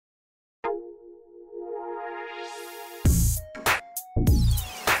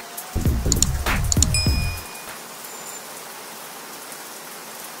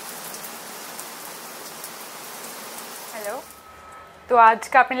तो आज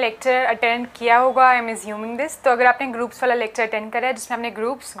का आपने लेक्चर अटेंड किया होगा, आई एम एज्यूमिंग दिस। तो अगर आपने ग्रुप्स वाला लेक्चर अटेंड करा है जिसमें हमने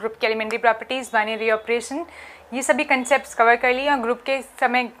ग्रुप की एलिमेंट्री प्रॉपर्टीज़, बाइनरी ऑपरेशन, ये सभी कंसेप्ट्स कवर कर लिए, और ग्रुप के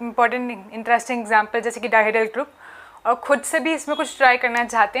समय इंपॉर्टेंट इंटरेस्टिंग एग्जांपल जैसे कि डायहेड्रल ग्रुप, और ख़ुद से भी इसमें कुछ ट्राई करना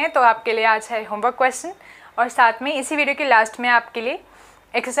चाहते हैं तो आपके लिए आज है होमवर्क क्वेश्चन। और साथ में इसी वीडियो के लास्ट में आपके लिए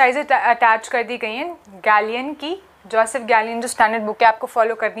एक्सरसाइज अटैच कर दी गई हैं गैलियन की, जोसेफ गैलियन जो स्टैंडर्ड बुक है आपको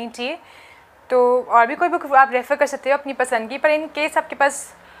फॉलो करनी चाहिए। तो और भी कोई बुक आप रेफ़र कर सकते हो अपनी पसंद की, पर इन केस आपके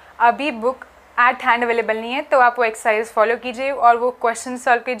पास अभी बुक एट हैंड अवेलेबल नहीं है तो आप वो एक्सरसाइज फॉलो कीजिए और वो क्वेश्चन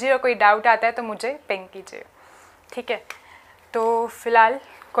सॉल्व कीजिए, और कोई डाउट आता है तो मुझे पिंग कीजिए, ठीक है। तो फिलहाल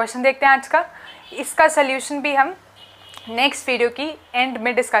क्वेश्चन देखते हैं आज का। इसका सल्यूशन भी हम नेक्स्ट वीडियो की एंड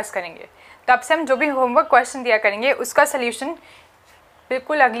में डिस्कस करेंगे। तब से हम जो भी होमवर्क क्वेश्चन दिया करेंगे उसका सल्यूशन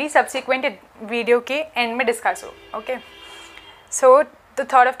बिल्कुल अगली सब्सिक्वेंट वीडियो के एंड में डिस्कस हो, okay. So the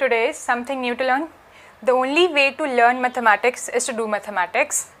thought of today is something new to learn. The only way to learn mathematics is to do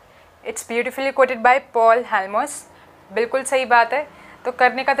mathematics. It's beautifully quoted by Paul Halmos. बिल्कुल सही बात है। तो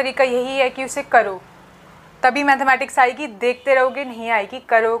करने का तरीका यही है कि उसे करो, तभी मैथमेटिक्स आएगी। देखते रहोगे नहीं आएगी।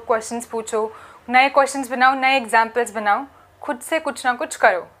 करो, क्वेश्चंस पूछो, नए क्वेश्चंस बनाओ, नए एग्जाम्पल्स बनाओ, खुद से कुछ ना कुछ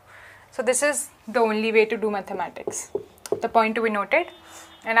करो। So this is the only way to do mathematics, the point to be noted.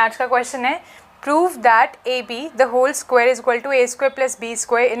 And आज का क्वेश्चन है, prove that AB the whole square is equal to A square plus B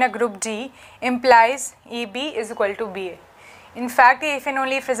square in a group G implies EB is equal to BA. In fact ये if and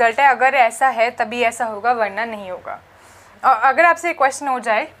only if result है, अगर ऐसा है तभी ऐसा होगा वरना नहीं होगा। और अगर आपसे क्वेश्चन हो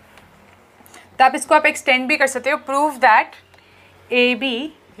जाए तो आप इसको एक्सटेंड भी कर सकते हो। प्रूव दैट AB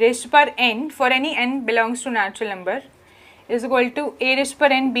रेस्ट पर n for any n belongs to natural number is equal to A rest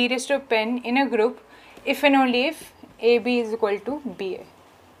पर n B रेस्ट पर n in a group if and only if AB is equal to BA।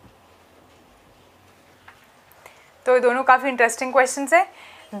 तो दोनों काफ़ी interesting questions हैं,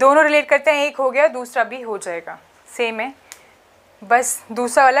 दोनों relate करते हैं। एक हो गया, दूसरा भी हो जाएगा, सेम है, बस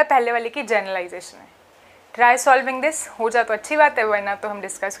दूसरा वाला पहले वाले की जनरलाइजेशन है। ट्राई सॉल्विंग दिस, हो जाए तो अच्छी बात है, वरना तो हम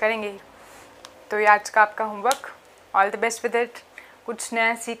डिस्कस करेंगे ही। तो ये आज का आपका homework, all the best with it. कुछ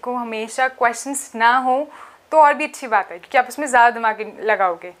नया सीखो, हमेशा क्वेश्चंस ना हो तो और भी अच्छी बात है क्योंकि आप उसमें ज़्यादा दिमाग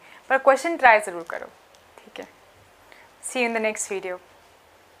लगाओगे, पर क्वेश्चन ट्राई ज़रूर करो, ठीक है। सी you in the next video.